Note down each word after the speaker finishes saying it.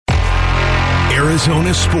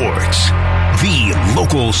Arizona sports, the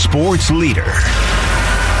local sports leader.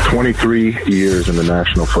 23 years in the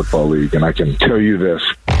National Football League, and I can tell you this.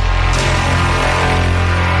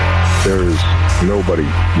 There is nobody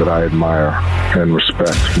that I admire and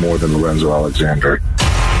respect more than Lorenzo Alexander.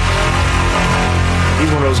 He's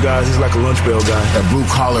one of those guys, he's like a lunch bell guy. That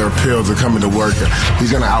blue-collar appeal to coming to work. He's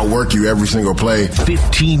going to outwork you every single play.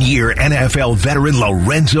 15-year NFL veteran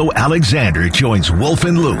Lorenzo Alexander joins Wolf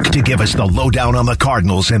and Luke to give us the lowdown on the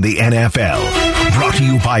Cardinals and the NFL. Brought to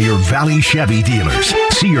you by your Valley Chevy dealers.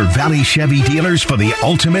 See your Valley Chevy dealers for the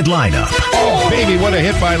ultimate lineup. Oh, baby, what a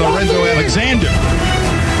hit by Lorenzo Alexander.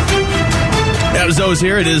 Zoe's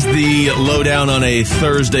here. It is the lowdown on a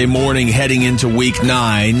Thursday morning heading into week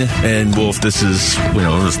 9. And Wolf, this is,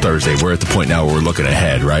 it's Thursday. We're at the point now where we're looking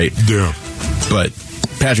ahead, right? Yeah. But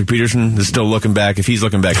Patrick Peterson is still looking back. If he's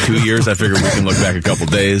looking back 2 years, I figure we can look back a couple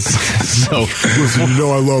days. So, listen,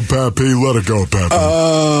 I love Pat P. Let it go, Pat P.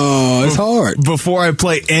 Oh, it's hard. Before I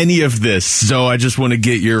play any of this, so I just want to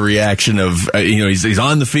get your reaction of, he's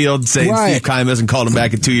on the field saying Steve Keim hasn't called him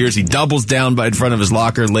back in 2 years. He doubles down in front of his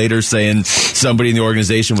locker later saying somebody in the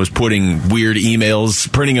organization was putting weird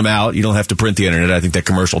emails, printing them out. You don't have to print the internet. I think that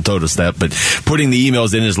commercial told us that. But putting the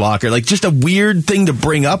emails in his locker, like just a weird thing to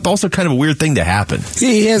bring up. Also kind of a weird thing to happen.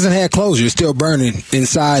 He hasn't had closure. It's still burning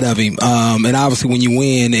inside of him. And obviously when you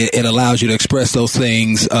win, it allows you to express those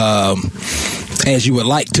things as you would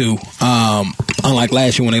like to, unlike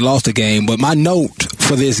last year when they lost the game. But my note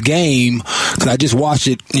for this game, because I just watched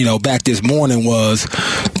it, back this morning, was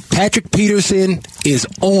Patrick Peterson is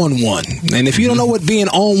on one. And if you don't know what being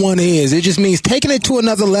on one is, it just means taking it to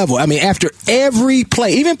another level. I mean, after every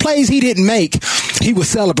play, even plays he didn't make, he was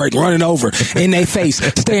celebrating, running over in their face,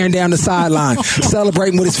 staring down the sideline,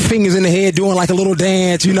 celebrating with his fingers in the head, doing like a little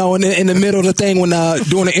dance, in the middle of the thing when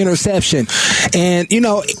doing an interception. And,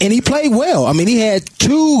 and he played well. I mean, he had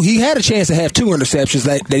a chance to have 2 interceptions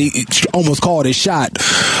that he almost called his shot.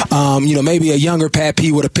 Maybe a younger Pat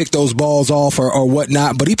P would have picked those balls off or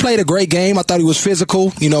whatnot, but he played a great game. I thought he was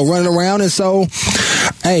physical, running around. And so,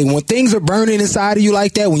 hey, when things are burning inside of you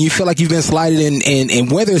like that, when you feel like you've been slighted,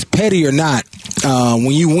 and whether it's petty or not,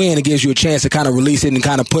 when you win, it gives you a chance to kind of release it and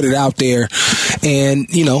kind of put it out there. And,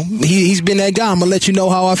 he's been that guy. I'm going to let you know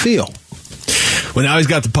how I feel. Well, now he's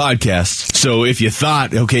got the podcast. So if you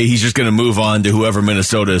thought, okay, he's just going to move on to whoever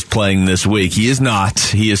Minnesota is playing this week, he is not.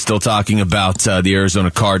 He is still talking about the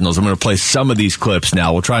Arizona Cardinals. I'm going to play some of these clips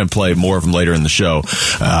now. We'll try and play more of them later in the show.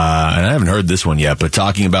 And I haven't heard this one yet, but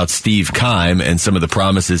talking about Steve Keim and some of the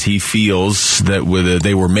promises he feels that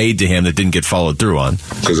they were made to him that didn't get followed through on.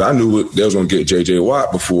 Because I knew they was going to get J.J.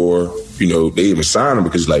 Watt before, they even signed him,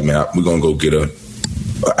 because like, man, we're going to go get a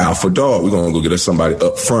alpha dog. We're going to go get us somebody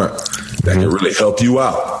up front that can really help you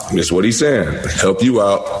out. That's what he's saying. Help you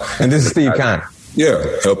out. And this is Steve Keim. Yeah,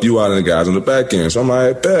 help you out and the guys on the back end. So I'm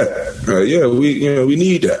like, bet. We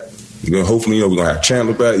need that. Hopefully, we're gonna have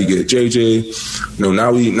Chandler back. You get JJ.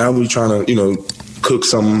 Now we trying to cook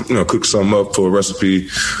some up for a recipe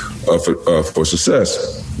for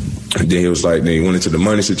success. And then he was like, then he went into the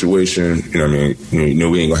money situation. We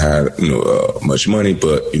ain't gonna have much money,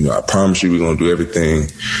 but I promise you, we're gonna do everything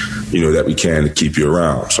that we can to keep you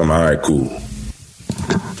around. So I'm all right, cool.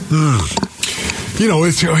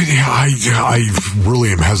 I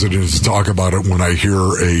really am hesitant to talk about it when I hear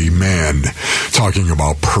a man talking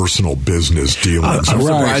about personal business dealings.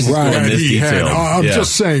 Right. I'm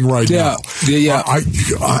just saying now. Yeah.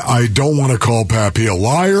 I don't want to call Pappy a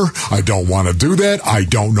liar. I don't want to do that. I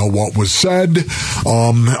don't know what was said.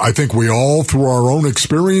 I think we all, through our own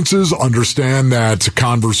experiences, understand that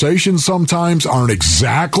conversations sometimes aren't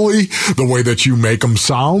exactly the way that you make them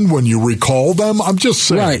sound when you recall them. I'm just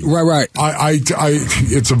saying. Right.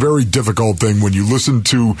 It's a very difficult thing when you listen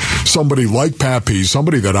to somebody like Pat P,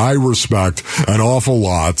 somebody that I respect an awful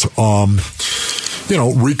lot.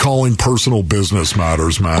 Recalling personal business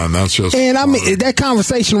matters, man. That's just. And I mean, that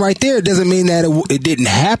conversation right there doesn't mean that it didn't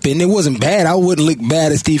happen. It wasn't bad. I wouldn't look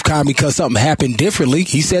bad at Steve Keim because something happened differently.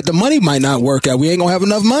 He said the money might not work out. We ain't gonna have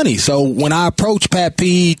enough money. So when I approach Pat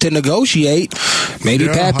P to negotiate, maybe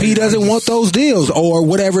Pat P doesn't want those deals or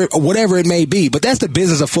whatever it may be. But that's the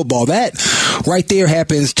business of football. That right there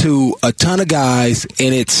happens to a ton of guys,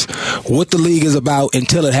 and it's what the league is about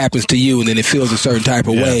until it happens to you, and then it feels a certain type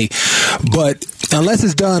of way. But unless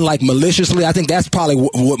it's done like maliciously, I think that's probably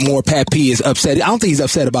what more Pat P is upset. I don't think he's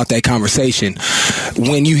upset about that conversation.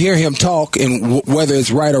 When you hear him talk, and whether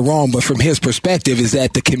it's right or wrong, but from his perspective, is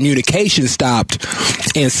that the communication stopped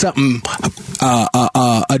and something,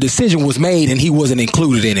 a decision was made and he wasn't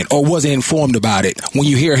included in it or wasn't informed about it. When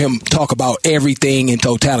you hear him talk about everything in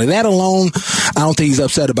totality, that alone, I don't think he's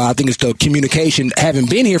upset about. I think it's the communication. Having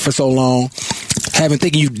been here for so long,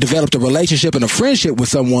 thinking you've developed a relationship and a friendship with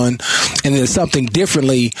someone, and then something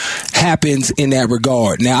differently happens in that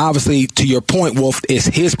regard. Now, obviously, to your point, Wolf, it's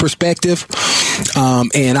his perspective,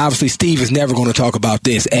 and obviously Steve is never going to talk about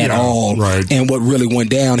this at all. Right. And what really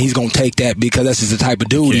went down, he's going to take that because that's just the type of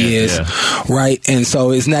dude he is, right? And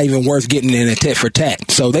so it's not even worth getting in a tit for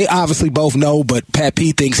tat. So they obviously both know, but Pat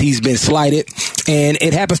P thinks he's been slighted, and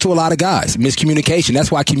it happens to a lot of guys. Miscommunication.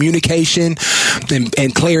 That's why communication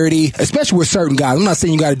and clarity, especially with certain guys. I'm not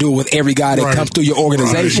saying you got to do it with every guy that comes through your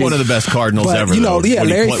organization. He's one of the best Cardinals ever. You know,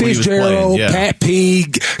 Larry Fitzgerald, Pat P,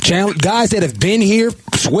 guys that have been here,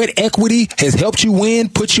 sweat equity has helped you win,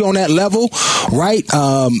 put you on that level, right?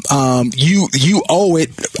 You owe it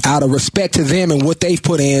out of respect to them and what they've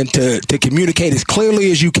put in to communicate as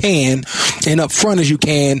clearly as you can and up front as you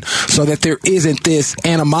can, so that there isn't this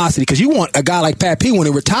animosity. Because you want a guy like Pat P, when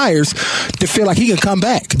he retires, to feel like he can come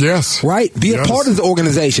back. Yes. Right? Be a part of the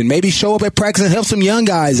organization. Maybe show up at practice and help some young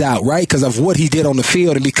guys out, right? Because of what he did on the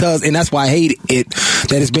field, and that's why I hate it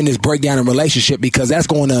that it's been this breakdown in relationship, because that's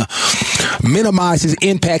going to minimize his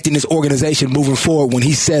impact in this organization moving forward when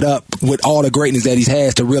he's set up with all the greatness that he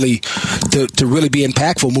has to really be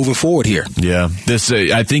impactful moving forward here. Yeah, this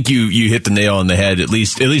I think you hit the nail on the head, at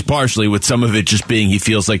least partially, with some of it just being he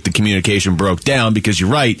feels like the communication broke down, because you're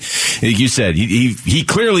right, like you said, he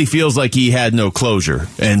clearly feels like he had no closure,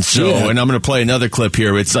 and so and I'm going to play another clip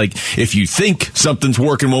here. It's like if you think something's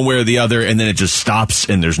working one way or the other and then it just stops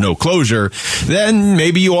and there's no closure, then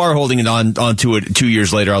maybe you are holding it on to it 2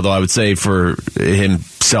 years later, although I would say for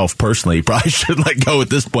himself personally, he probably should let go at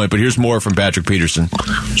this point. But here's more from Patrick Peterson.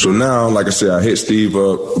 So now, like I said, I hit Steve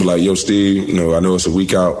up, like, yo, Steve, I know it's a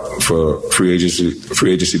week out for free agency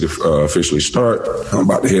to officially start. I'm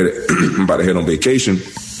about to head on vacation.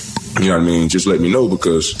 You know what I mean? Just let me know,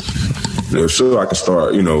 because so I can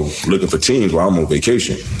start, looking for teams while I'm on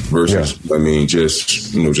vacation versus,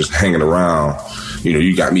 just hanging around.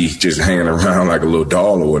 You got me just hanging around like a little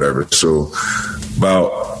doll or whatever. So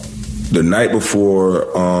about the night before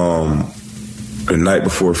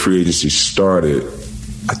free agency started,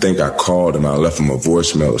 I think I called him. I left him a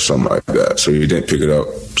voicemail or something like that. So he didn't pick it up.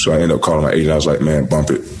 So I ended up calling my agent. I was like, man,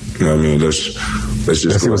 bump it. You know what I mean? Let's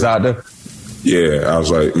just. He was out there? Yeah, I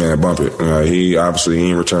was like, man, bump it. He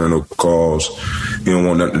ain't returning no calls. He don't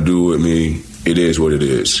want nothing to do with me. It is what it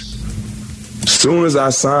is. As soon as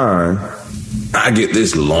I sign, I get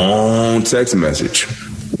this long text message.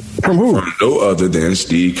 From who? From no other than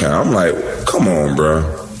Steve Kyle. I'm like, come on,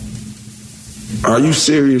 bro. Are you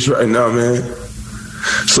serious right now, man?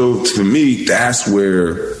 So to me, that's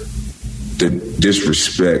where the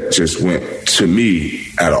disrespect just went, to me,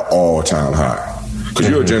 at an all-time high. Because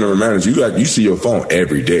you're a general manager, you see your phone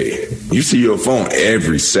every day. You see your phone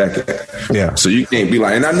every second. Yeah. So you can't be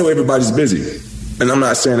like, and I know everybody's busy. And I'm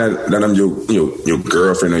not saying that I'm your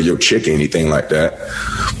girlfriend or your chick or anything like that.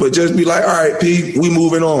 But just be like, all right, P, we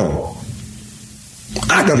moving on.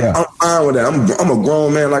 I'm fine with that. I'm a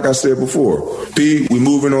grown man, like I said before. P, we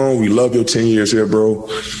moving on. We love your 10 years here, bro.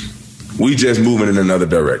 We just moving in another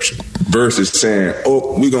direction. Versus saying,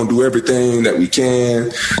 oh, we're going to do everything that we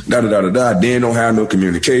can, da-da-da-da-da, then don't have no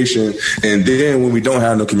communication. And then when we don't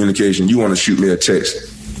have no communication, you want to shoot me a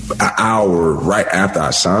text an hour right after I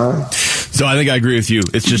sign. So I think I agree with you.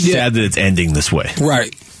 It's just sad that it's ending this way.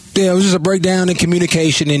 Right. Yeah, it was just a breakdown in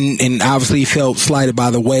communication, and obviously he felt slighted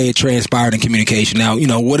by the way it transpired in communication. Now,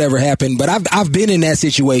 whatever happened, but I've been in that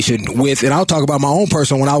situation with, and I'll talk about my own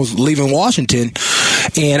person when I was leaving Washington,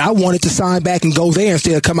 and I wanted to sign back and go there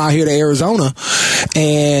instead of come out here to Arizona,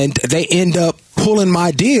 and they end up pulling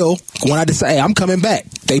my deal when I decided, hey, I'm coming back.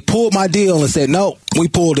 They pulled my deal and said, no, we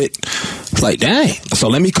pulled it. It's like, dang. So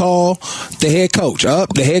let me call the head coach.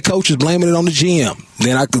 The head coach is blaming it on the GM.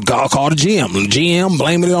 Then I could call the GM. The GM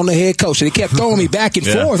blaming it on the head coach. And they kept throwing me back and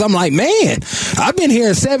forth. I'm like, man, I've been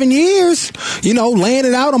here 7 years, laying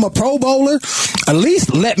it out. I'm a Pro Bowler. At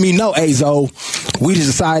least let me know, hey, Zoe, we just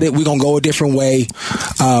decided we're going to go a different way.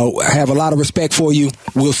 I have a lot of respect for you.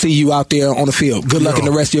 We'll see you out there on the field. Good luck in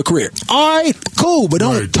the rest of your career. All right, cool. But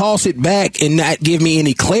don't toss it back and not give me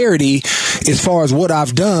any clarity as far as what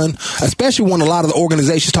I've done, especially when a lot of the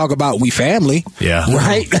organizations talk about we family. Yeah.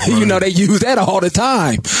 Right? They use that all the time.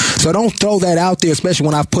 So don't throw that out there, especially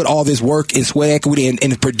when I've put all this work and sweat equity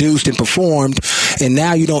and produced and performed, and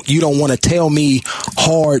now you don't want to tell me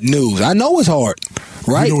hard news. I know it's hard.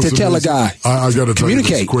 Right, to tell a guy. I got to tell you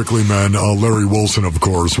this quickly, man. Larry Wilson, of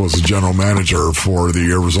course, was the general manager for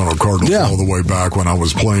the Arizona Cardinals all the way back when I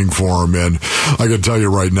was playing for him. And I got to tell you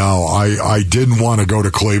right now, I didn't want to go to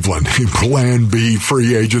Cleveland. Plan B,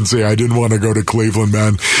 free agency. I didn't want to go to Cleveland,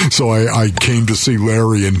 man. So I came to see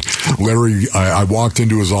Larry, and Larry, I walked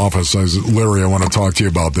into his office. I said, Larry, I want to talk to you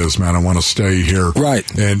about this, man. I want to stay here. Right.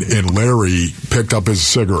 And Larry picked up his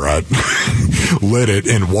cigarette, lit it,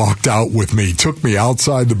 and walked out with me. Took me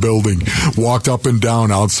outside the building, walked up and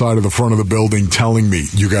down outside of the front of the building, telling me,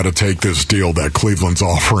 you got to take this deal that Cleveland's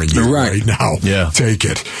offering you right now. Yeah. Take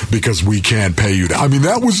it, because we can't pay you. I mean,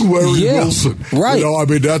 that was Larry Wilson. Right. You know, I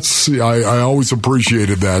mean, I always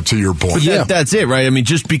appreciated that, to your point. But that's it, right? I mean,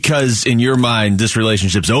 just because in your mind this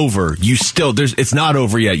relationship's over, it's not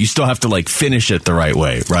over yet. You still have to finish it the right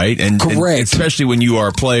way, right? Correct. And especially when you are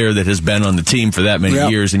a player that has been on the team for that many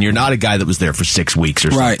years, and you're not a guy that was there for 6 weeks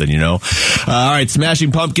or something, you know? All right,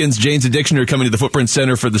 Smashing Pumpkins, Jane's Addiction are coming to the Footprint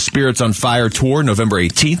Center for the Spirits on Fire tour November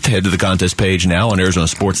 18th. Head to the contest page now on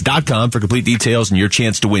ArizonaSports.com for complete details and your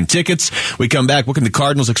chance to win tickets. We come back. What can the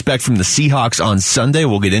Cardinals expect from the Seahawks on Sunday?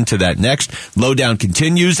 We'll get into that next. Lowdown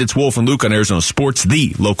continues. It's Wolf and Luke on Arizona Sports,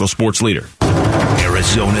 the local sports leader.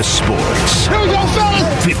 Arizona Sports. Here we go,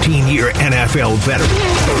 fellas! 15-year NFL veteran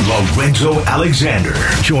Lorenzo Alexander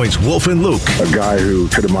joins Wolf and Luke. A guy who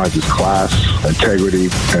epitomizes class, integrity,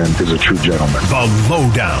 and is a true gentleman. The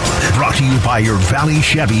Lowdown, brought to you by your Valley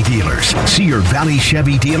Chevy dealers. See your Valley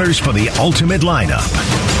Chevy dealers for the ultimate lineup.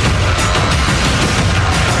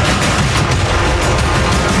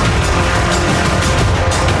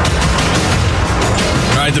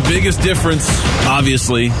 All right, the biggest difference,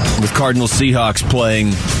 obviously, with Cardinals Seahawks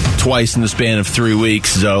playing twice in the span of 3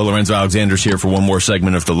 weeks. So Lorenzo Alexander's here for one more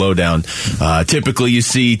segment of the Lowdown. Typically, you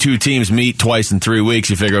see two teams meet twice in 3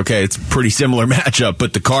 weeks. You figure, okay, it's a pretty similar matchup,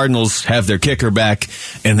 but the Cardinals have their kicker back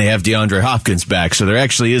and they have DeAndre Hopkins back. So there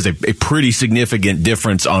actually is a pretty significant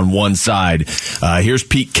difference on one side. Here's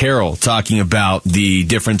Pete Carroll talking about the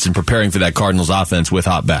difference in preparing for that Cardinals offense with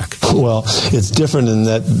Hop back. Well, it's different in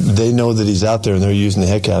that they know that he's out there and they're using the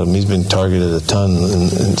heck out of him. He's been targeted a ton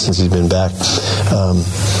since he's been back.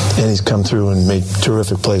 And he's come through and made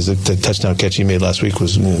terrific plays. The touchdown catch he made last week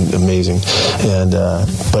was amazing. And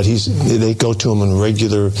but they go to him in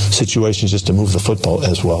regular situations just to move the football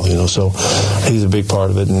as well. You know, so he's a big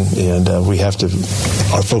part of it, and we have to.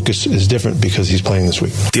 Our focus is different because he's playing this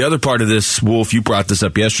week. The other part of this, Wolf, you brought this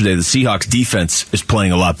up yesterday. The Seahawks defense is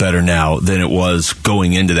playing a lot better now than it was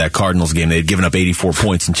going into that Cardinals game. They had given up 84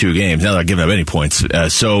 points in 2 games. Now they're not giving up any points.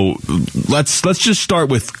 So let's just start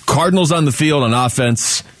with Cardinals on the field on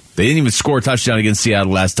offense. They didn't even score a touchdown against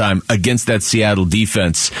Seattle last time, against that Seattle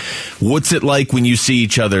defense. What's it like when you see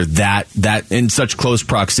each other that in such close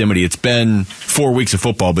proximity? It's been 4 weeks of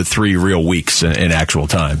football, but 3 real weeks in actual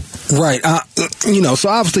time. Right. So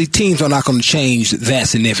obviously teams are not going to change that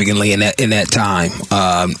significantly in that time.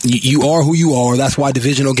 You are who you are. That's why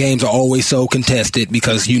divisional games are always so contested,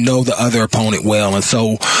 because you know the other opponent well. And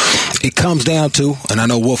so it comes down to, and I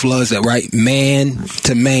know Wolf loves that, right? Man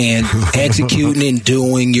to man, executing and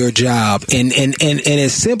doing your job. And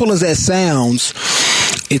as simple as that sounds,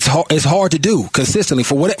 it's hard to do consistently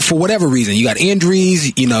for whatever reason. You got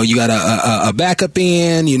injuries, you got a backup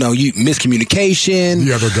in, you miscommunication.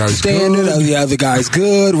 The other guy's standard, good. The other guy's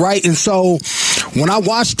good, right? And so when I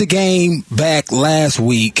watched the game back last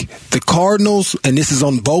week, the Cardinals, and this is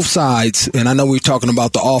on both sides, and I know we're talking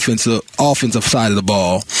about the offensive side of the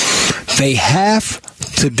ball, they have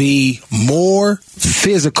to be more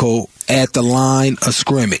physical at the line of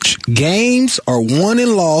scrimmage. Games are won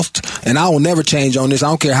and lost, and I will never change on this. I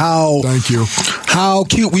don't care how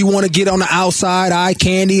cute we want to get on the outside, eye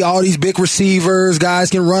candy, all these big receivers, guys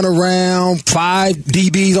can run around, 5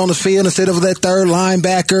 DBs on the field instead of that third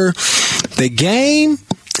linebacker. The game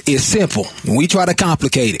is simple. We try to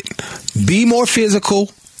complicate it. Be more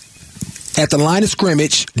physical at the line of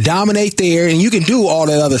scrimmage, dominate there, and you can do all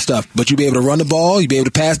that other stuff. But you'll be able to run the ball, you'll be able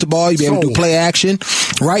to pass the ball, you'll be able to do play action,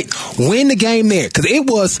 right? Win the game there. Because it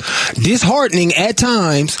was disheartening at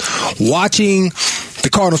times watching the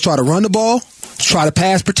Cardinals try to run the ball, try to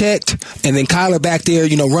pass protect, and then Kyler back there,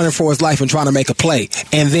 running for his life and trying to make a play.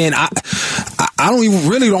 And then I don't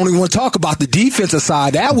even want to talk about the defensive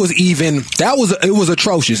side. It was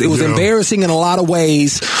atrocious. It was embarrassing in a lot of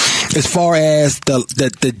ways as far as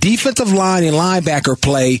the defensive line and linebacker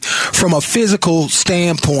play from a physical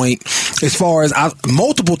standpoint, as far as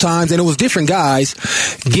multiple times, and it was different guys,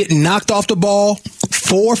 getting knocked off the ball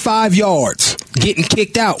 4 or 5 yards. getting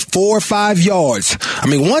kicked out 4 or 5 yards. I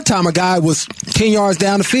mean, one time a guy was 10 yards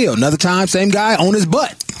down the field. Another time, same guy on his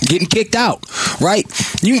butt, getting kicked out, right?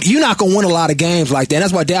 You're not going to win a lot of games like that.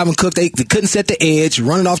 That's why Dalvin Cook, they couldn't set the edge,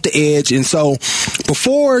 running off the edge. And so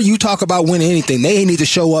before you talk about winning anything, they need to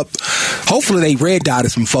show up. Hopefully they red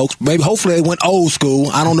dotted some folks. Maybe hopefully they went old school.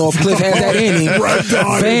 I don't know if Cliff has that in him.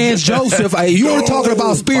 Vance Joseph, you want to talk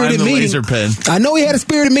about spirited meeting. I know he had a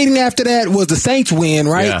spirited meeting after that was the Saints win,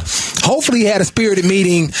 right? Yeah. Hopefully he had a spirited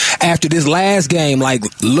meeting after this last game. Like,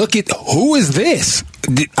 look at who is this?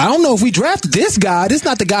 I don't know if we drafted this guy. This is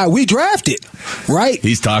not the guy we drafted, right?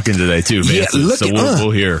 He's talking today too, man. Yeah, look so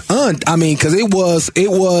we'll hear. I mean, because it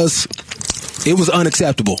was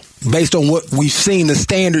unacceptable based on what we've seen the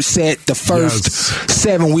standard set the first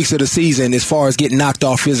 7 weeks of the season as far as getting knocked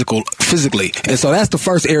off physically. And so that's the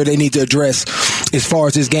first area they need to address as far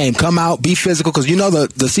as this game. Come out, be physical, because you know the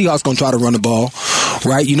Seahawks going to try to run the ball,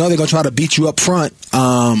 right? You know they're going to try to beat you up front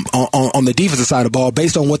on the defensive side of the ball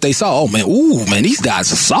based on what they saw. Oh, man, these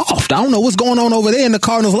guys are soft. I don't know what's going on over there in the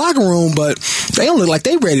Cardinals locker room, but they don't look like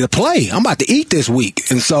they ready to play. I'm about to eat this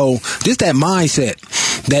week. And so just that mindset,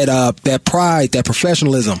 that pride, that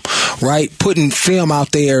professionalism, right? Putting film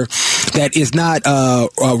out there that is not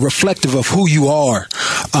reflective of who you are.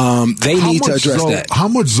 They need to address that. How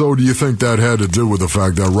much, Zoe, do you think that had to do with the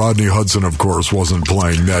fact that Rodney Hudson, of course, wasn't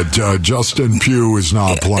playing, that Justin Pugh is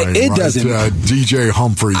not playing, it doesn't. DJ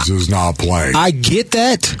Humphries is not playing? I get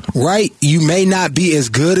that, right? You may not be as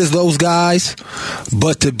good as those guys,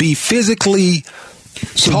 but to be physically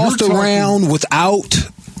tossed around without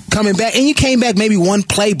coming back, and you came back maybe one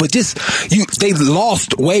play, but they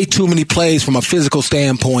lost way too many plays from a physical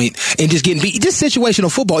standpoint and just getting beat. This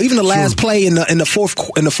situational football, even the last play in the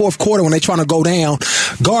fourth quarter when they're trying to go down,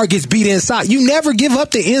 guard gets beat inside. You never give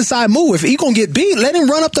up the inside move. If he's gonna get beat, let him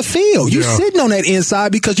run up the field. You're sitting on that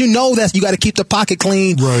inside because you know that you got to keep the pocket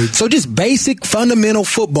clean. Right. So just basic fundamental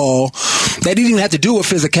football that didn't even have to do with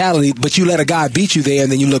physicality, but you let a guy beat you there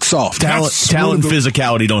and then you look soft. Talent and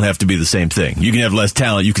physicality don't have to be the same thing. You can have less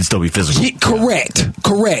talent, you can still be physical. Yeah,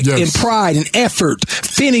 correct. Yes. In pride and effort,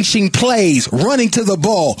 finishing plays, running to the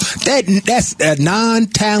ball. That's a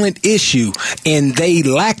non-talent issue, and they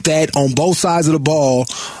lack that on both sides of the ball,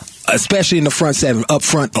 especially in the front seven, up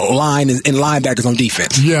front line and linebackers on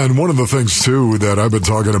defense. Yeah, and one of the things, too, that I've been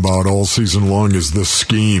talking about all season long is the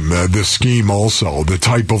scheme. The scheme also, the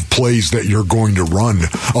type of plays that you're going to run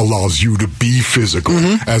allows you to be physical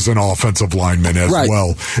as an offensive lineman as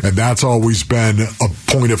well. And that's always been a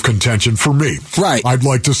point of contention for me. Right. I'd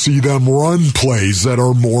like to see them run plays that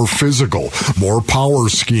are more physical, more power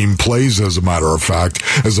scheme plays, as a matter of fact,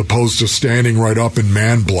 as opposed to standing right up and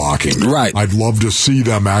man blocking. Right. I'd love to see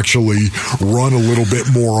them actually run a little bit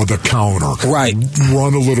more of the counter. Right.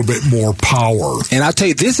 Run a little bit more power. And I tell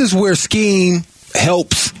you, this is where scheme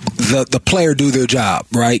helps the player do their job,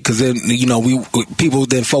 right? Because then, people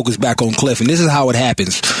then focus back on Cliff, and this is how it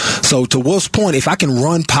happens. So to Wolf's point, if I can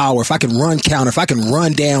run power, if I can run counter, if I can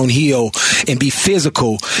run downhill and be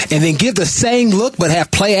physical, and then give the same look but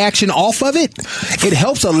have play action off of it, it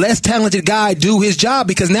helps a less talented guy do his job,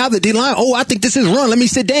 because now the D-line, I think this is run, let me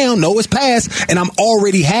sit down, no, it's pass, and I'm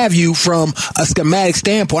already have you from a schematic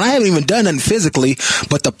standpoint. I haven't even done nothing physically,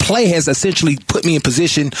 but the play has essentially put me in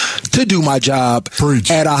position to do my job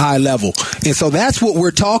at a high level. And so that's what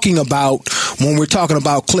we're talking about when we're talking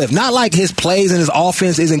about Cliff. Not like his plays and his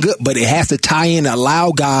offense isn't good, but it has to tie in and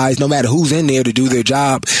allow guys, no matter who's in there, to do their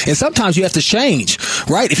job. And sometimes you have to change,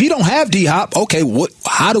 right? If you don't have D-Hop, okay,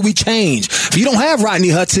 how do we change? If you don't have Rodney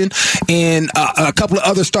Hudson and a couple of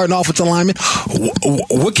other starting offensive linemen,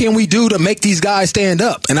 what can we do to make these guys stand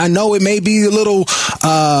up? And I know it may be a little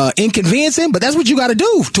inconveniencing, but that's what you got to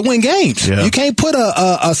do to win games. Yeah. You can't put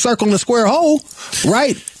a circle in a square hole,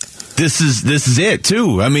 right? This is it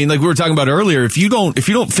too. I mean, like we were talking about earlier, if you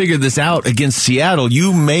don't figure this out against Seattle,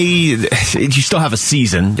 you still have a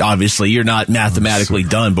season. Obviously, you're not mathematically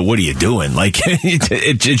done, but what are you doing? Like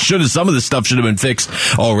some of this stuff should have been fixed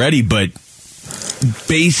already, but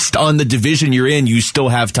based on the division you're in, you still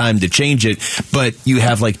have time to change it, but you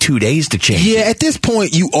have like 2 days to change it. Yeah, at this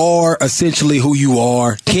point, you are essentially who you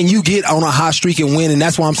are. Can you get on a hot streak and win? And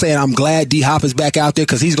that's why I'm saying I'm glad D-Hop is back out there,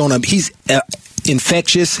 because he's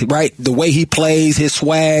infectious, right? The way he plays, his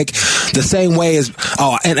swag, the same way as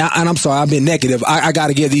and I'm sorry, I've been negative. I got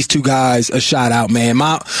to give these two guys a shout out, man.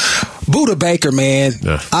 Buda Baker, man.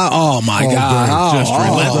 Oh my God! Just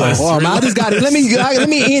relentless. I just got it. Let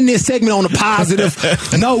me end this segment on a positive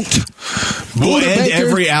note. We'll end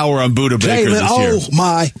every hour on Buda Baker this year. Oh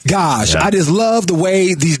my gosh! Yeah. I just love the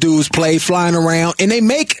way these dudes play, flying around, and they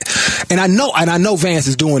make and I know Vance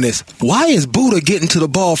is doing this. Why is Buddha getting to the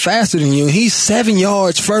ball faster than you? He's 7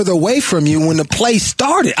 yards further away from you when the play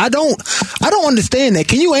started. I don't understand that.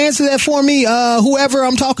 Can you answer that for me, whoever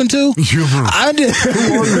I'm talking to? He's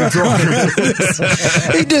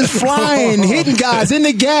just flying, hitting guys in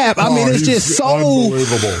the gap. I mean, it's just so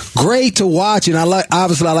great to watch. And I like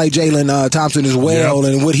Jalen Thompson as well,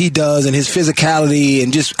 and what he does and his physicality,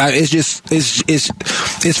 and just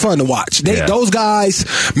it's fun to watch. Those guys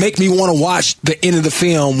make me want to watch the end of the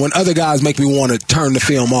film when other guys make me want to turn the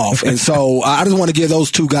film off. And so I just want to give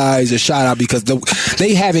those two guys a shout out because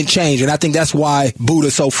they haven't changed. And I think that's why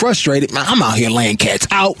Buddha's so frustrated. Man, I'm out here laying cats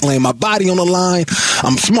out, laying my body on the line.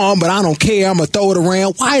 I'm small, but I don't care. I'm going to throw it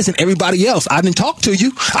around. Why isn't everybody else? I didn't talk to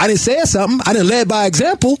you. I didn't say something. I didn't lead by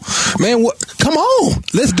example. Man, come on.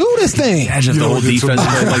 Let's do this thing. Imagine the whole defense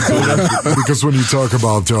like Buddha. Because when you talk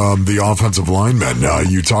about the offensive linemen,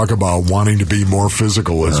 you talk about wanting to be more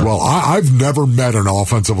physical as well. I've never met an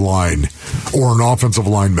offensive line or an offensive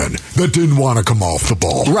lineman that didn't want to come off the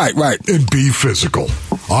ball. Right. And be physical.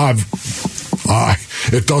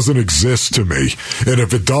 It doesn't exist to me. And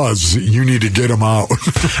if it does, you need to get them out.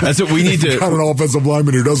 That's what we need to. Got an offensive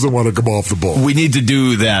lineman who doesn't want to come off the ball. We need to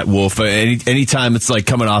do that, Wolf. Anytime it's like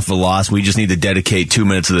coming off a loss, we just need to dedicate 2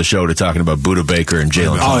 minutes of the show to talking about Buddha Baker and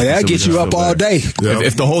Jalen Thompson. Oh, that gets you up all day. Yep.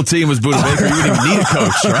 If the whole team was Buddha Baker, you wouldn't even need a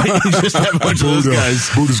coach, right? You just have a bunch of those guys.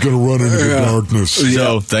 Buddha's going to run into the darkness.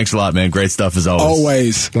 So, thanks a lot, man. Great stuff as always.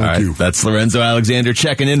 Always. Thank you. That's Lorenzo Alexander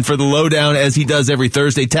checking in for the lowdown as he does every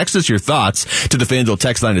Thursday. Text us your thoughts to the FanDuel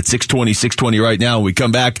text line at 620 right now. When we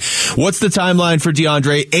come back, what's the timeline for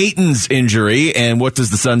DeAndre Ayton's injury, and what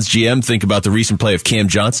does the Suns GM think about the recent play of Cam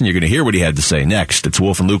Johnson? You're going to hear what he had to say next. It's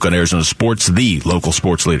Wolf and Luke on Arizona Sports, the local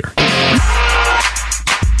sports leader.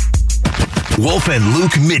 Wolf and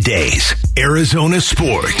Luke Middays, Arizona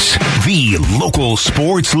Sports, the local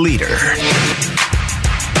sports leader.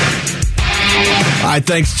 All right,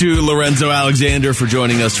 thanks to Lorenzo Alexander for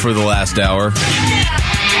joining us for the last hour.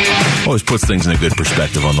 Always puts things in a good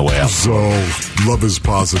perspective on the way out. So, love his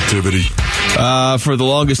positivity. For the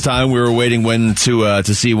longest time, we were waiting to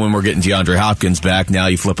see when we're getting DeAndre Hopkins back. Now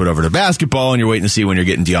you flip it over to basketball, and you're waiting to see when you're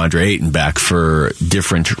getting DeAndre Ayton back for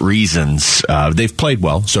different reasons. They've played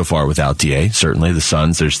well so far without DA. Certainly, the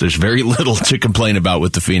Suns. There's very little to complain about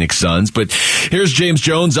with the Phoenix Suns. But here's James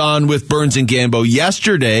Jones on with Burns and Gambo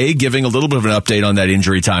yesterday, giving a little bit of an update on that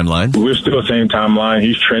injury timeline. We're still the same timeline.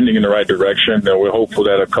 He's trending in the right direction. We're hopeful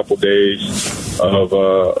that a couple days of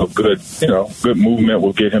good movement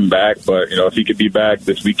will get him back. But if he could be back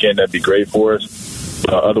this weekend, that'd be great for us.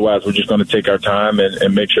 Otherwise, we're just going to take our time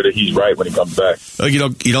and make sure that he's right when he comes back. You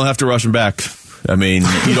don't have to rush him back. I mean,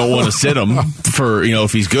 you don't want to sit him for,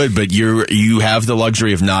 if he's good, but you have the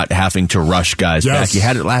luxury of not having to rush guys back. You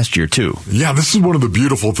had it last year, too. Yeah, this is one of the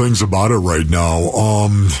beautiful things about it right now.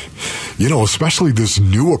 Especially this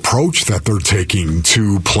new approach that they're taking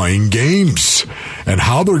to playing games and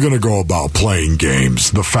how they're going to go about playing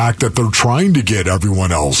games. The fact that they're trying to get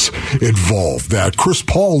everyone else involved, that Chris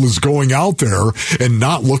Paul is going out there and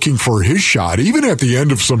not looking for his shot. Even at the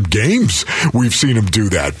end of some games, we've seen him do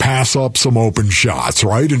that, pass up some open shots,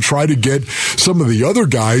 right? And try to get some of the other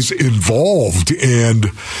guys involved. And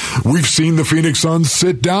we've seen the Phoenix Suns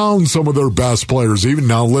sit down some of their best players. Even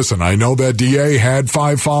now, listen, I know that DA had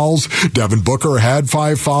 5 fouls. Devin Booker had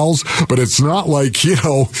 5 fouls, but it's not like,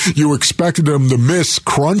 you expected them to miss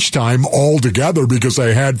crunch time altogether because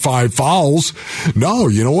they had 5 fouls. No,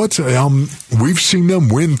 you know what? We've seen them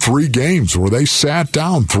win 3 games where they sat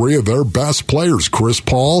down 3 of their best players. Chris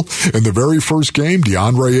Paul in the very first game,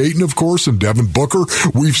 DeAndre Ayton, of course, and Devin Booker.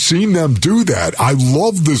 We've seen them do that. I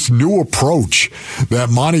love this new approach that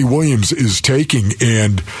Monty Williams is taking,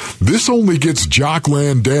 and this only gets Jock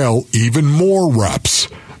Landale even more reps.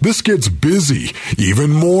 This gets busy, even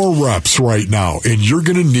more reps right now, and you're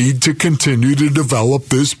going to need to continue to develop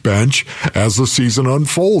this bench as the season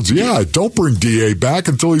unfolds. Yeah, don't bring DA back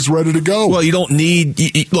until he's ready to go. Well, you don't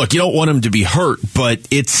want him to be hurt, but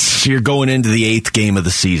you're going into the 8th game of the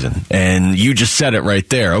season, and you just said it right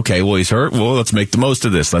there. Okay, well, he's hurt. Well, let's make the most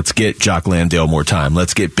of this. Let's get Jock Landale more time.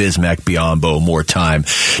 Let's get Bismack Biyombo more time.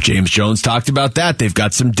 James Jones talked about that. They've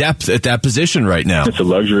got some depth at that position right now. It's a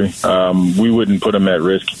luxury. We wouldn't put him at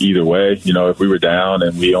risk either way. If we were down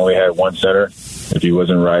and we only had one center, if he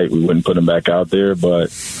wasn't right, we wouldn't put him back out there. But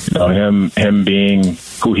him being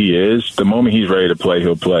who he is, the moment he's ready to play,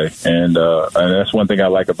 he'll play. And that's one thing I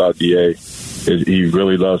like about DA is he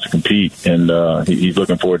really loves to compete, and he's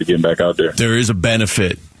looking forward to getting back out there. There is a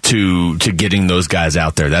benefit to getting those guys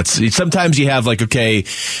out there. That's sometimes you have like, okay,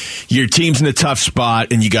 your team's in a tough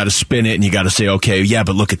spot and you got to spin it and you got to say, okay, yeah,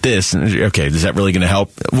 but look at this. And, okay, is that really going to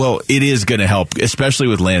help? Well, it is going to help, especially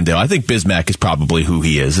with Landale. I think Bismack is probably who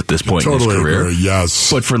he is at this point in his career. Agree,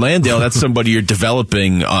 yes. But for Landale, that's somebody you're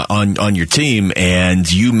developing on your team,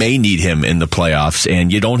 and you may need him in the playoffs,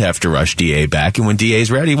 and you don't have to rush DA back. And when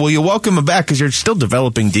DA's ready, well, you welcome him back because you're still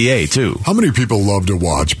developing DA too. How many people love to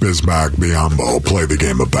watch Bismack Biyombo play the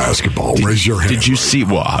game of basketball? Raise your hand. Did you see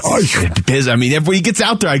what? I mean, when he gets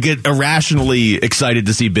out there, I get irrationally excited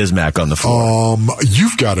to see Bismack on the floor.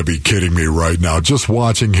 You've got to be kidding me right now. Just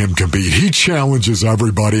watching him compete, he challenges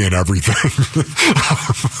everybody and everything.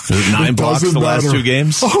 9 blocks the last 2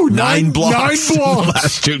 games? Oh, 9 blocks. 9 blocks. The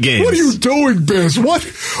last 2 games. What are you doing, Biz?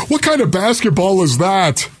 What kind of basketball is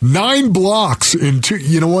that? 9 blocks in 2.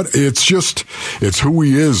 You know what? It's who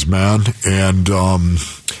he is, man. And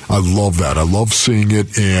I love that. I love seeing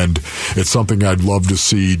it, and it's something I'd love to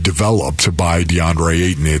see developed by DeAndre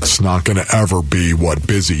Ayton. It's not going to ever be what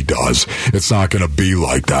Busy does. It's not going to be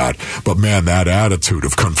like that. But, man, that attitude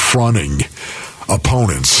of confronting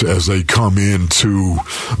opponents as they come into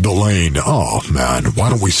the lane, oh, man, why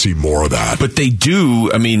don't we see more of that? But they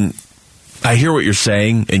do. I mean, I hear what you're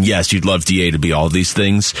saying, and yes, you'd love DA to be all these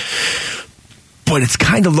things. But it's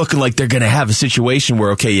kind of looking like they're going to have a situation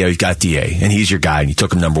where, okay, yeah, you've got DA, and he's your guy, and you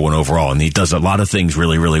took him number 1 overall, and he does a lot of things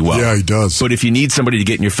really, really well. Yeah, he does. But if you need somebody to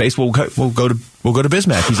get in your face, we'll go to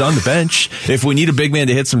Bismack. He's on the bench. If we need a big man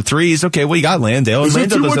to hit some threes, okay, well, you got Landale. Is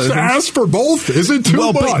Landale it too much to ask for both? Is it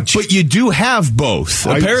too much? But you do have both.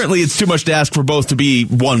 Apparently, it's too much to ask for both to be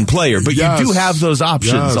one player, but you do have those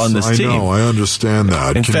options on this team. I know. I understand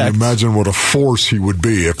that. Can you imagine what a force he would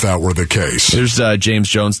be if that were the case? There's James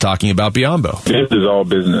Jones talking about Biyombo. This is all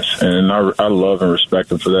business, and I love and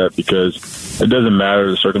respect him for that, because it doesn't matter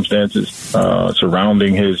the circumstances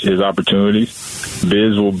surrounding his opportunities.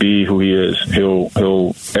 Biz will be who he is.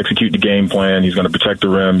 He'll execute the game plan. He's going to protect the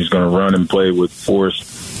rim. He's going to run and play with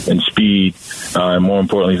force and speed. And more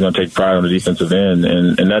importantly, he's going to take pride on the defensive end.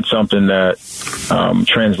 And that's something that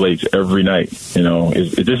translates every night. You know,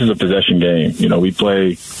 this is a possession game. You know, we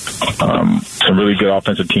play some really good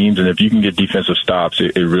offensive teams, and if you can get defensive stops,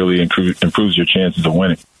 it really improves your chances of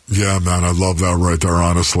winning. Yeah, man, I love that right there,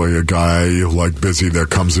 honestly. A guy like Busy that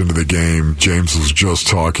comes into the game, James was just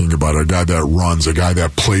talking about a guy that runs, a guy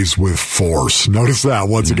that plays with force. Notice that,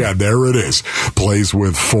 once again, there it is, plays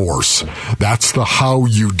with force. That's the how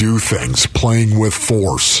you do things, playing with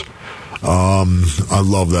force. I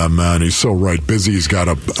love that, man. He's so right. Busy's got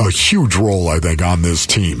a huge role, I think, on this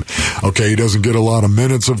team. Okay, he doesn't get a lot of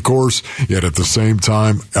minutes, of course, yet at the same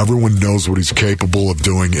time, everyone knows what he's capable of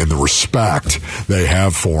doing and the respect they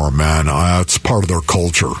have for him, man. It's part of their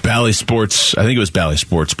culture. Bally Sports, I think it was Bally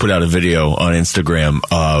Sports, put out a video on Instagram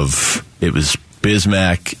of, it was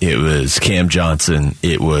Bismack, it was Cam Johnson,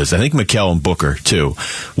 it was, I think, Mikal and Booker, too,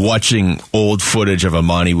 watching old footage of a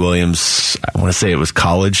Monty Williams, I want to say it was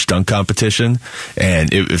college dunk competition, and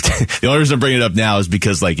the only reason I'm bringing it up now is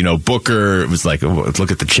because, like, you know, Booker was like, oh,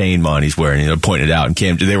 look at the chain Monty's wearing, you know, pointing it out, and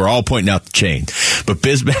Cam, they were all pointing out the chain, but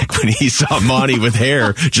Bismack, when he saw Monty with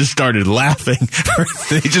hair, just started laughing.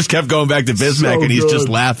 He just kept going back to Bismack, and he's just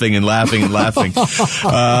laughing and laughing and laughing.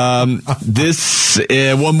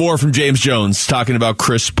 One more from James Jones, talking about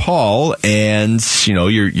Chris Paul, and you know,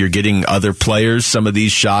 you're getting other players some of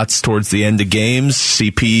these shots towards the end of games.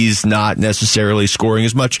 CP's not necessarily scoring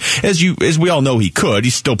as much as we all know he could.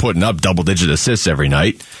 He's still putting up double-digit assists every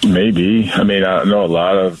night. Maybe. I mean, I know a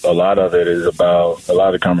lot of it is about, a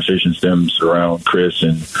lot of the conversation stems around Chris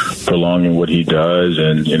and prolonging what he does,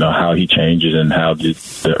 and you know how he changes, and how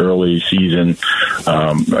the early season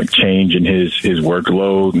change in his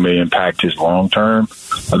workload may impact his long term.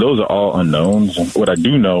 Those are all unknowns. What I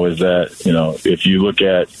do know is that, you know, if you look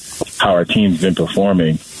at how our team's been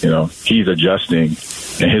performing, you know, he's adjusting,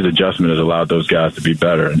 and his adjustment has allowed those guys to be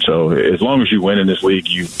better. And so as long as you win in this league,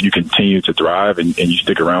 you continue to thrive, and you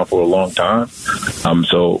stick around for a long time.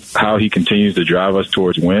 So how he continues to drive us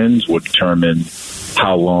towards wins will determine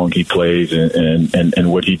how long he plays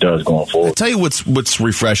and what he does going forward. I'll tell you what's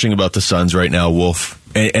refreshing about the Suns right now, Wolf,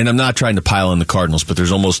 and I'm not trying to pile on the Cardinals, but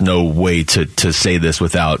there's almost no way to say this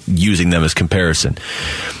without using them as comparison.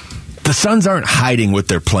 The Suns aren't hiding what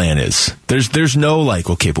their plan is. There's no like,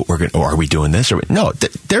 okay, but are we doing this? No,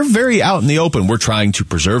 they're very out in the open. We're trying to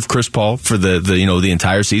preserve Chris Paul for the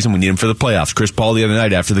entire season. We need him for the playoffs. Chris Paul the other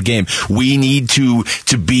night after the game. We need to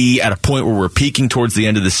be at a point where we're peaking towards the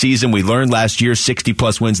end of the season. We learned last year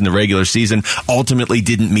 60-plus wins in the regular season ultimately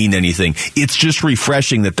didn't mean anything. It's just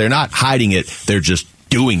refreshing that they're not hiding it. They're just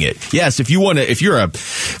doing it. Yes, if you're a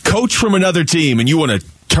coach from another team and you want to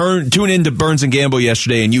tune into Burns and Gamble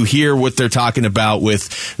yesterday, and you hear what they're talking about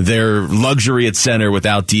with their luxury at center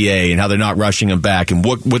without DA and how they're not rushing him back and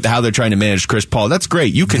how they're trying to manage Chris Paul. That's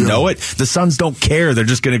great. You can know it. The Suns don't care. They're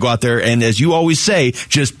just going to go out there and, as you always say,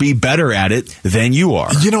 just be better at it than you are.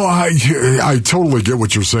 I totally get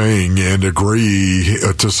what you're saying and agree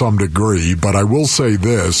to some degree, but I will say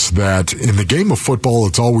this, that in the game of football,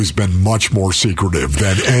 it's always been much more secretive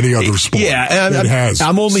than any other sport. Yeah, it has.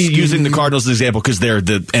 I'm only using the Cardinals as an example because they're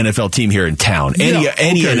the NFL team here in town. Any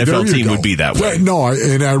NFL team would be that way. No,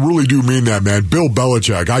 and I really do mean that, man. Bill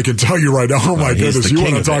Belichick, I can tell you right now, oh my goodness, you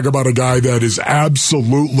want to talk about a guy that is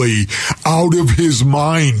absolutely out of his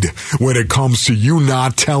mind when it comes to you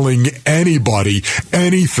not telling anybody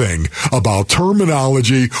anything about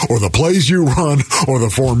terminology or the plays you run or the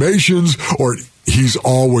formations, or he's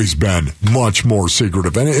always been much more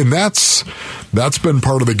secretive. And that's been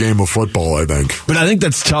part of the game of football, I think. But I think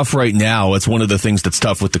that's tough right now. It's one of the things that's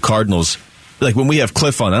tough with the Cardinals. Like when we have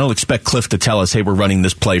Cliff on, I don't expect Cliff to tell us, hey, we're running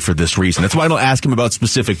this play for this reason. That's why I don't ask him about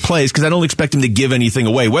specific plays, because I don't expect him to give anything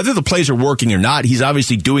away. Whether the plays are working or not, he's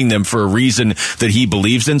obviously doing them for a reason that he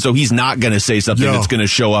believes in, so he's not going to say something that's going to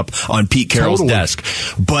show up on Pete Carroll's desk.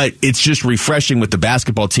 But it's just refreshing with the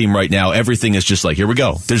basketball team right now. Everything is just like, here we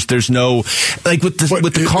go. There's no, like with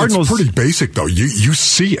the Cardinals. It's pretty basic, though. You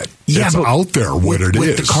see it. Yeah, it's out there what it is.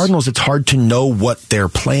 With the Cardinals, it's hard to know what their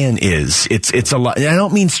plan is. It's a lot. And I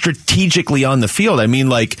don't mean strategically on the field. I mean,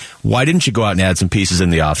 like, why didn't you go out and add some pieces in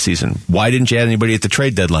the offseason? Why didn't you add anybody at the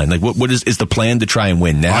trade deadline? Like, what is the plan to try and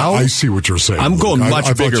win now? I see what you're saying. I'm going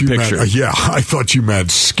much bigger picture. I thought you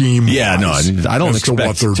meant scheme. Yeah, no, I don't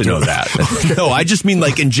expect to know that. No, I just mean,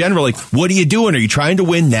 like, in general, like, what are you doing? Are you trying to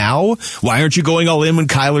win now? Why aren't you going all in when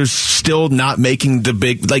Kyler's still not making the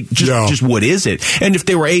big, like, just what is it? And if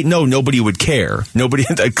they were 8-0, nobody would care.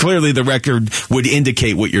 Clearly the record would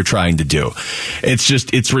indicate what you're trying to do.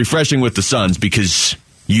 It's refreshing with the Suns because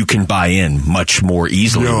you can buy in much more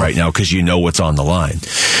easily right now because you know what's on the line.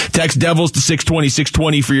 Text Devils to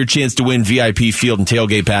 620-620 for your chance to win VIP field and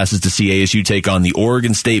tailgate passes to see ASU take on the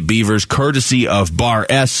Oregon State Beavers, courtesy of Bar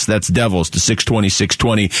S. That's Devils to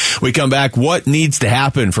 620-620. We come back. What needs to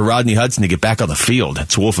happen for Rodney Hudson to get back on the field?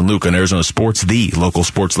 It's Wolf and Luke on Arizona Sports, the local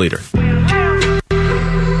sports leader.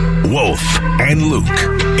 Wolf and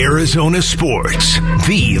Luke, Arizona Sports,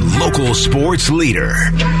 the local sports leader.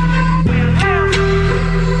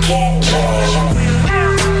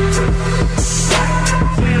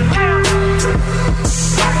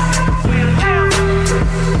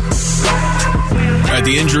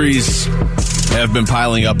 The injuries have been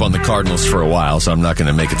piling up on the Cardinals for a while, so I'm not going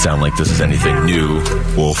to make it sound like this is anything new,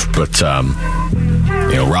 Wolf. But,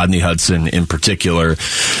 Rodney Hudson in particular,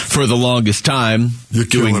 for the longest time. You're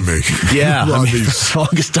killing me. Yeah. For the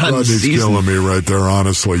longest time this season. Rodney's killing me right there,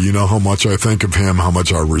 honestly. You know how much I think of him, how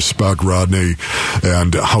much I respect Rodney,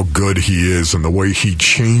 and how good he is, and the way he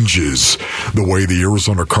changes the way the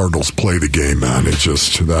Arizona Cardinals play the game, man.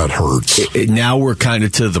 That hurts. Now we're kind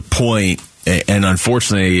of to the point. And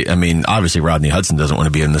unfortunately, I mean, obviously Rodney Hudson doesn't want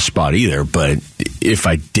to be in this spot either, but if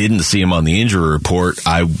I didn't see him on the injury report,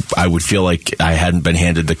 I would feel like I hadn't been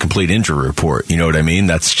handed the complete injury report. You know what I mean?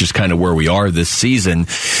 That's just kind of where we are this season.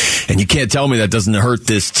 And you can't tell me that doesn't hurt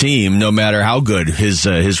this team, no matter how good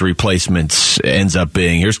his replacement ends up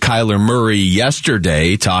being. Here's Kyler Murray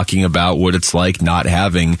yesterday talking about what it's like not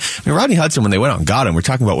having. I mean, Rodney Hudson, when they went out and got him, we're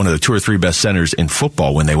talking about one of the 2 or 3 best centers in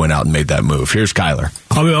football when they went out and made that move. Here's Kyler.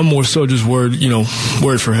 I mean, I'm more so just worried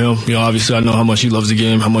for him. Obviously I know how much he loves the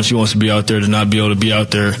game, how much he wants to be out there, to not be able to be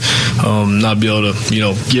out there, not be able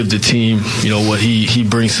to, give the team, what he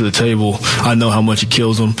brings to the table. I know how much it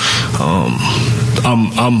kills him.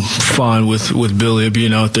 I'm fine with Billy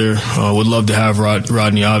being out there. Would love to have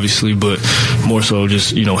Rodney, obviously, but more so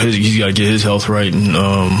just, he's got to get his health right and,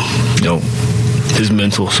 his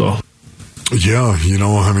mental, so. Yeah,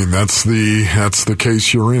 that's the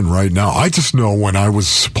case you're in right now. I just know when I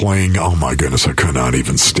was playing, oh my goodness, I could not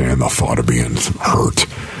even stand the thought of being hurt.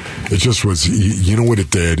 It just was, you know what it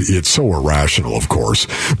did? It's so irrational, of course,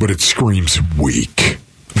 but it screams weak.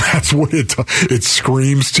 That's what it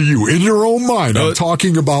screams to you in your own mind. I'm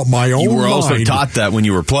talking about my own mind. You were also taught that when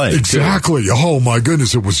you were playing. Exactly. Too. Oh my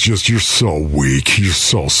goodness. It was just, you're so weak. You're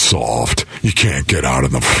so soft. You can't get out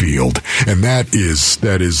in the field. And that is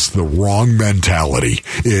the wrong mentality.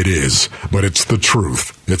 It is, but it's the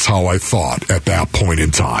truth. It's how I thought at that point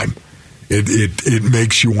in time. It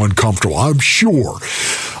makes you uncomfortable. I'm sure.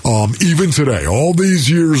 Even today, all these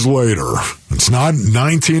years later, it's not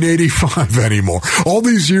 1985 anymore. All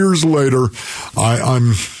these years later,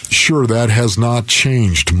 I'm sure that has not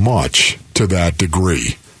changed much to that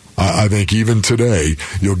degree. I think even today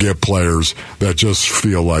you'll get players that just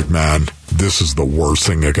feel like, man, this is the worst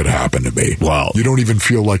thing that could happen to me. Wow. You don't even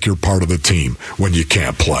feel like you're part of the team when you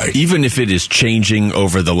can't play. Even if it is changing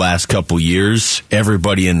over the last couple years,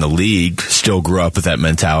 everybody in the league still grew up with that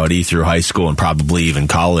mentality through high school and probably even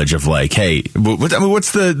college of like, hey,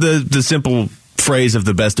 what's the simple phrase of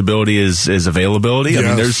the best ability is availability? Yes. I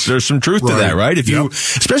mean, there's some truth to that, right? If you,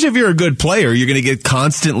 especially if you're a good player, you're going to get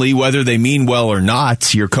constantly, whether they mean well or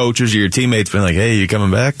not, your coaches or your teammates being like, hey, you coming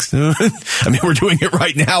back? I mean, we're doing it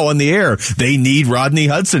right now on the air. They need Rodney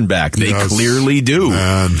Hudson back. They clearly do.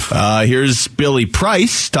 Here's Billy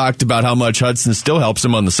Price talked about how much Hudson still helps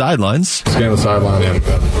him on the sidelines. Scan the sideline, and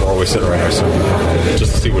we're always sitting right next to him,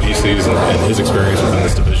 just to see what he sees and his experience within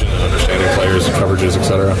this division and understanding players and coverages,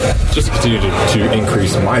 etc. Just to continue to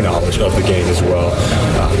increase my knowledge of the game as well.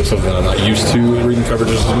 Something that I'm not used to reading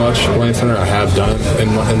coverages as much playing center. I have done it in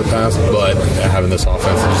the past, but having this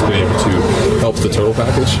offense and just being able to help the total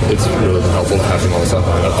package, it's really been helpful to have him on the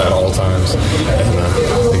sideline at all times.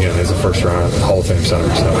 And again, he's a first-round Hall of Fame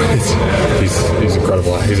center, so he's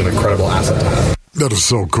incredible. He's an incredible asset to have. That is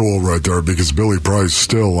so cool right there because Billy Price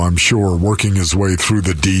still, I'm sure, working his way through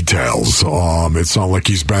the details. It's not like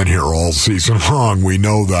he's been here all season long. We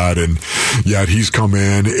know that. And yet he's come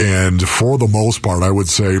in and for the most part, I would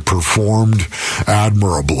say performed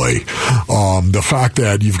admirably. The fact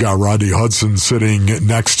that you've got Rodney Hudson sitting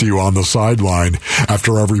next to you on the sideline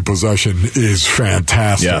after every possession is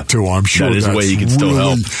fantastic too. I'm sure that is that's a way you can really still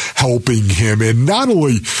help. helping him. And not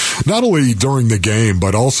only during the game,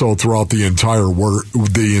 but also throughout the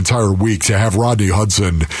entire week to have Rodney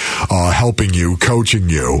Hudson helping you, coaching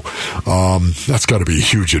you, that's got to be a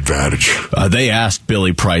huge advantage. They asked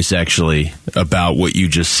Billy Price actually about what you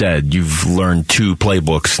just said. You've learned 2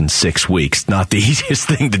 playbooks in 6 weeks. Not the easiest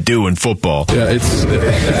thing to do in football. Yeah, it's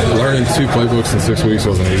learning 2 playbooks in 6 weeks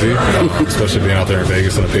wasn't easy, especially being out there in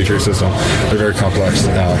Vegas in the Patriot system. They're very complex.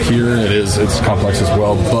 Here it's complex as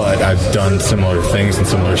well, but I've done similar things and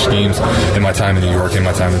similar schemes in my time in New York, in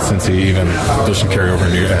my time in Cincy, even there's some carryover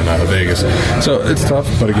in Vegas. So it's tough,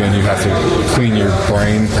 but again, you have to clean your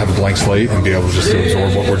brain, have a blank slate, and be able just to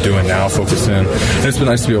absorb what we're doing now, focus in. And it's been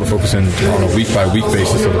nice to be able to focus in on a week-by-week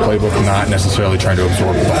basis of the playbook, not necessarily trying to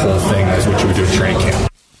absorb the whole thing as what you would do in training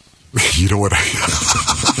camp. You know what?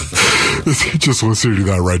 Just listening to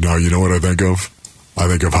that right now, you know what I think of? I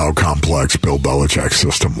think of how complex Bill Belichick's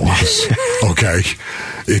system was. Okay,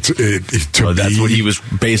 that's what he was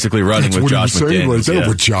basically running with Josh McDaniels. Right there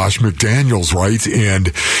with Josh McDaniels, right? And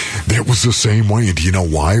that was the same way. And do you know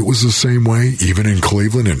why it was the same way? Even in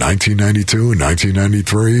Cleveland in 1992 and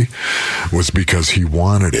 1993, was because he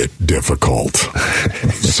wanted it difficult,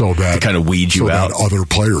 so that kind of weed you out. That other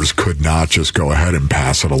players could not just go ahead and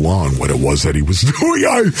pass it along what it was that he was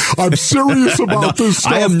doing. I'm serious about this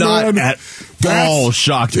stuff. I am not man. at all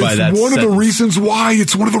shocked by that. It's one of the reasons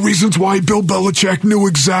why Bill Belichick knew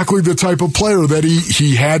exactly the type of player that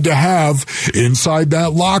he had to have inside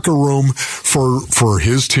that locker room for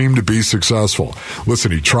his team to be successful.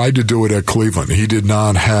 Listen, he tried to do it at Cleveland. He did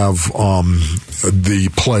not have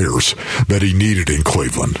the players that he needed in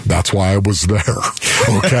Cleveland. That's why I was there.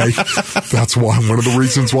 Okay, that's one of the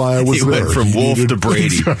reasons why I was he there. Went from Wolf to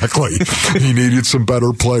Brady. Exactly. He needed some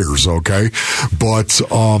better players. Okay, but.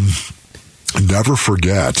 Never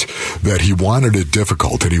forget that he wanted it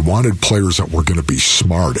difficult, and he wanted players that were going to be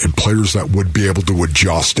smart and players that would be able to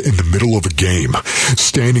adjust in the middle of the game,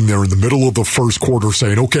 standing there in the middle of the first quarter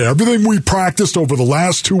saying, okay, everything we practiced over the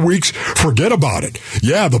last 2 weeks, forget about it.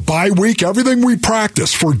 Yeah, the bye week, everything we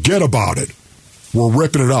practiced, forget about it. We're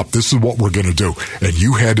ripping it up. This is what we're going to do. And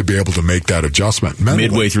you had to be able to make that adjustment.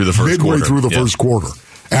 Midway through the first quarter.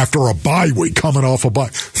 After a bye week, coming off a bye.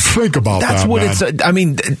 Think about that, That's what man. it's... I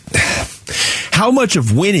mean... How much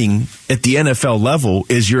of winning at the NFL level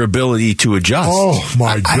is your ability to adjust? Oh,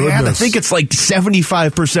 my goodness. I think it's like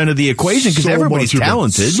 75% of the equation because everybody's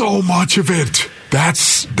talented. So much of it.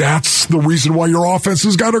 That's the reason why your offense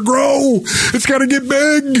has got to grow. It's got to get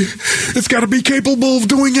big. It's got to be capable of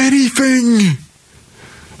doing anything.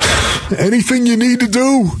 Anything you need to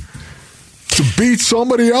do to beat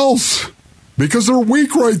somebody else. Because they're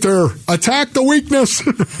weak right there. Attack the weakness.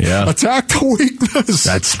 Yeah. Attack the weakness.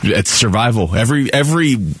 It's survival.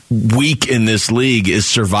 Every week in this league is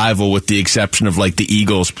survival with the exception of like the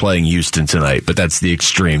Eagles playing Houston tonight, but that's the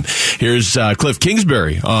extreme. Here's Cliff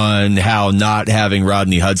Kingsbury on how not having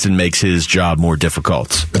Rodney Hudson makes his job more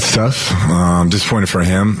difficult. It's tough. Disappointed for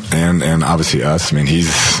him and obviously us. I mean,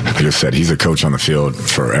 he's, like I said, he's a coach on the field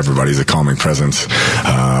for everybody. He's a calming presence.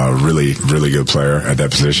 Really, really good player at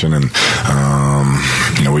that position. And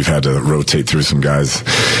We've had to rotate through some guys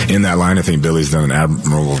in that line. I think Billy's done an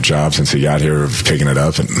admirable job since he got here of picking it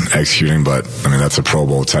up and executing. But, that's a Pro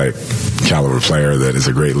Bowl type caliber player that is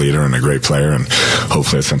a great leader and a great player. And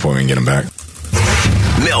hopefully at some point we can get him back.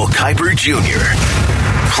 Mel Kiper Jr.,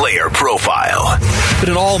 Player Profile.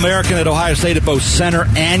 Been an All-American at Ohio State at both center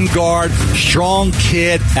and guard. Strong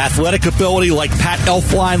kid. Athletic ability like Pat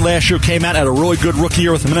Elflein last year came out, had a really good rookie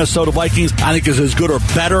year with the Minnesota Vikings. I think is as good or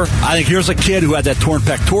better. I think here's a kid who had that torn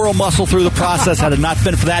pectoral muscle through the process. Had it not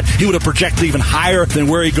been for that, he would have projected even higher than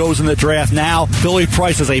where he goes in the draft now. Billy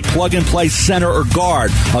Price is a plug-and-play center or guard.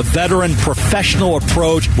 A veteran, professional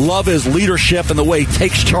approach. Love his leadership and the way he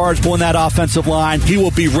takes charge on that offensive line. He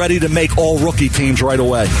will be ready to make all rookie teams right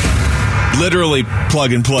away. Literally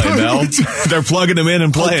plug and play, Mel. They're plugging him in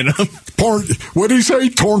and playing him. What did he say?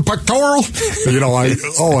 Torn pectoral?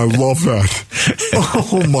 I love that.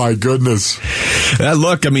 Oh, my goodness.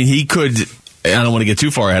 Look, he could... I don't want to get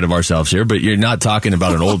too far ahead of ourselves here, but you're not talking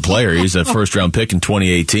about an old player. He's a first-round pick in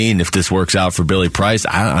 2018. If this works out for Billy Price,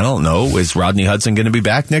 I don't know. Is Rodney Hudson going to be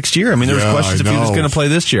back next year? There's questions if he was going to play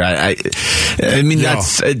this year.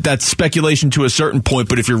 That's speculation to a certain point,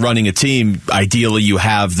 but if you're running a team, ideally you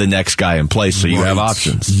have the next guy in place, so you have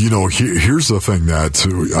options. Here's the thing that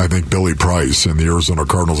I think Billy Price and the Arizona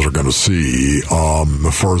Cardinals are going to see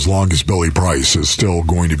for as long as Billy Price is still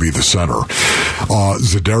going to be the center.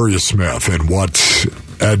 Zadarius Smith and what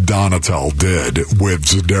Ed Donatel did with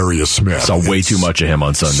Zadarius Smith. Saw way too much of him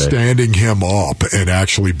on Sunday. Standing him up and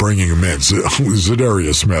actually bringing him in.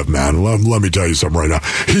 Zadarius Smith, man, let me tell you something right now.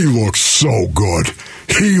 He looks so good.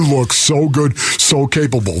 He looks so good, so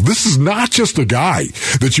capable. This is not just a guy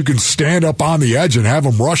that you can stand up on the edge and have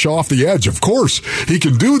him rush off the edge. Of course, he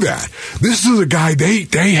can do that. This is a guy,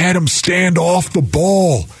 they had him stand off the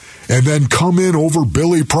ball and then come in over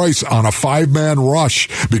Billy Price on a 5-man rush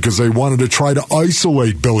because they wanted to try to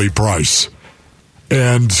isolate Billy Price.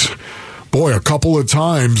 And, boy, a couple of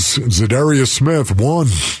times, Zadarius Smith won.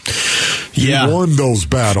 He won those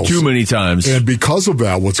battles. Too many times. And because of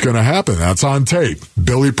that, what's going to happen? That's on tape.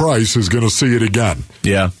 Billy Price is going to see it again.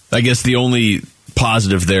 Yeah. I guess the only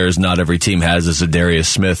positive there is not every team has a Zadarius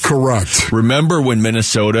Smith. Correct. Remember when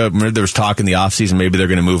Minnesota, there was talk in the offseason maybe they're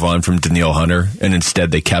going to move on from Danielle Hunter, and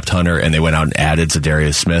instead they kept Hunter and they went out and added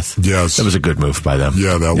Zadarius Smith? Yes. That was a good move by them.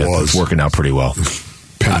 Yeah, that was. It's working out pretty well.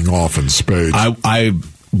 Paying off in spades. I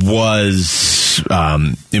was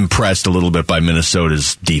impressed a little bit by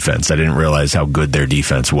Minnesota's defense. I didn't realize how good their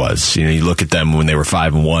defense was. You look at them when they were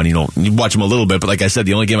 5-1. You watch them a little bit, but like I said,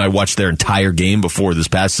 the only game I watched their entire game before this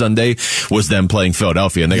past Sunday was them playing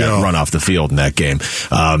Philadelphia, and they got run off the field in that game.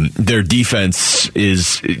 Their defense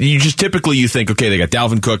is you think, okay, they got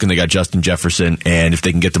Dalvin Cook and they got Justin Jefferson, and if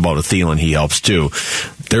they can get the ball to Thielen, he helps too.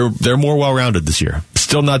 They're more well-rounded this year.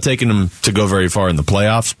 Still not taking them to go very far in the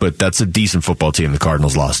playoffs, but that's a decent football team the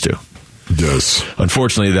Cardinals lost to. Yes.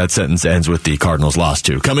 Unfortunately, that sentence ends with the Cardinals lost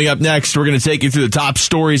to. Coming up next, we're going to take you through the top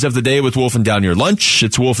stories of the day with Wolf and Down Your Lunch.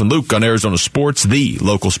 It's Wolf and Luke on Arizona Sports, the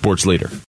local sports leader.